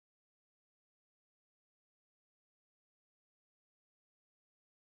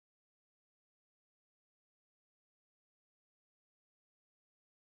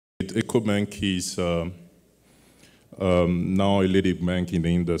Ecobank is now a leading bank in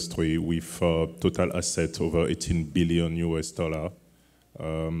the industry with total assets over 18 billion US dollar,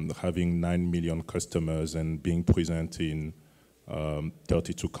 having 9 million customers and being present in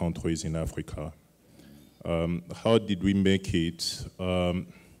 32 countries in Africa. How did we make it?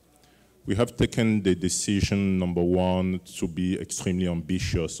 We have taken the decision, number one, to be extremely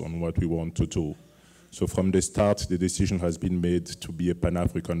ambitious on what we want to do. So from the start, the decision has been made to be a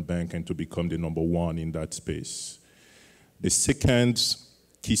Pan-African bank and to become the number one in that space. The second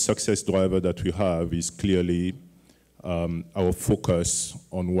key success driver that we have is clearly our focus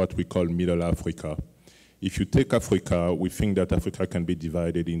on what we call Middle Africa. If you take Africa, we think that Africa can be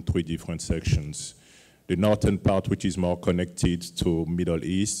divided in three different sections. The northern part, which is more connected to Middle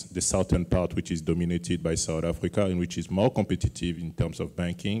East, the southern part, which is dominated by South Africa and which is more competitive in terms of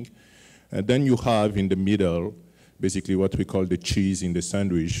banking. And then you have in the middle, basically what we call the cheese in the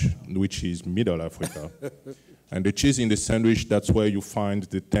sandwich, which is Middle Africa. And the cheese in the sandwich, that's where you find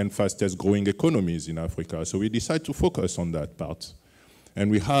the 10 fastest growing economies in Africa. So we decided to focus on that part.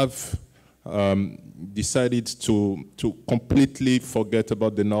 And we have decided to completely forget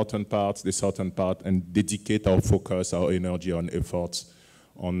about the northern part, the southern part, and dedicate our focus, our energy, and efforts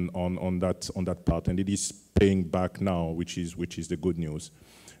on that part. And it is paying back now, which is the good news.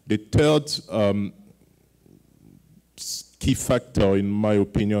 The third key factor, in my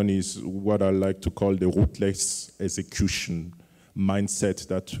opinion, is what I like to call the ruthless execution mindset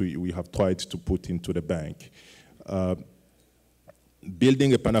that we have tried to put into the bank.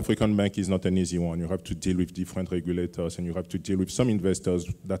 Building a Pan-African bank is not an easy one. You have to deal with different regulators and you have to deal with some investors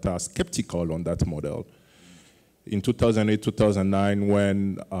that are skeptical on that model. In 2008, 2009,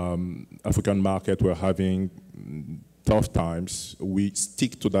 when African markets were having tough times, we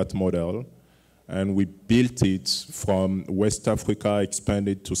stick to that model and we built it from West Africa,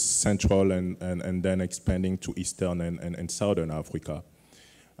 expanded to Central and then expanding to Eastern and Southern Africa.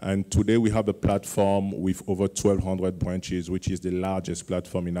 And today we have a platform with over 1,200 branches, which is the largest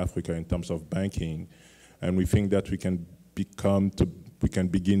platform in Africa in terms of banking. And we think that we can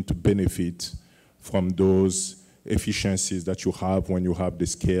begin to benefit from those efficiencies that you have when you have the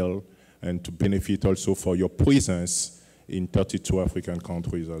scale, and to benefit also for your presence in 32 African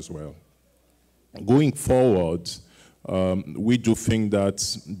countries as well. Going forward, we do think that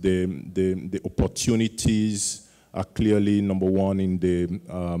the opportunities are clearly number one in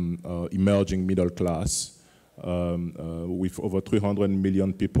the emerging middle class, with over 300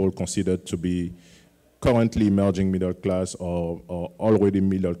 million people considered to be currently emerging middle class or already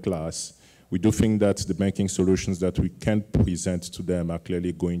middle class. We do think that the banking solutions that we can present to them are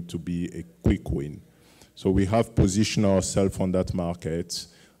clearly going to be a quick win. So we have positioned ourselves on that market,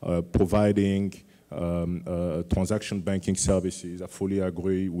 providing transaction banking services. I fully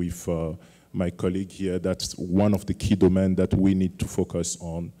agree with my colleague here. That's one of the key domains that we need to focus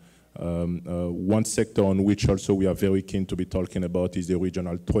on. One sector on which also we are very keen to be talking about is the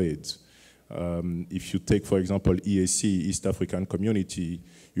regional trades. If you take, for example, EAC, East African Community,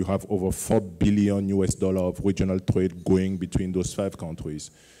 you have over 4 billion US dollars of regional trade going between those 5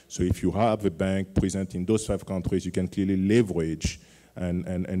 countries. So if you have a bank present in those 5 countries, you can clearly leverage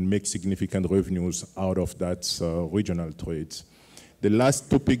and make significant revenues out of that regional trade. The last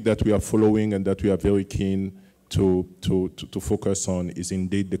topic that we are following and that we are very keen to focus on is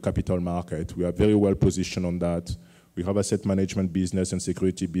indeed the capital market. We are very well positioned on that. We have asset management business and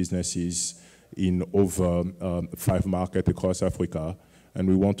security businesses in over 5 markets across Africa, and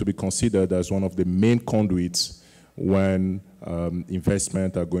we want to be considered as one of the main conduits when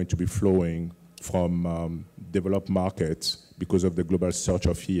investment are going to be flowing from developed markets because of the global search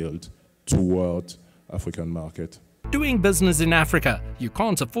of yield toward African market. Doing business in Africa, you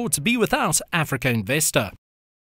can't afford to be without Africa Investor.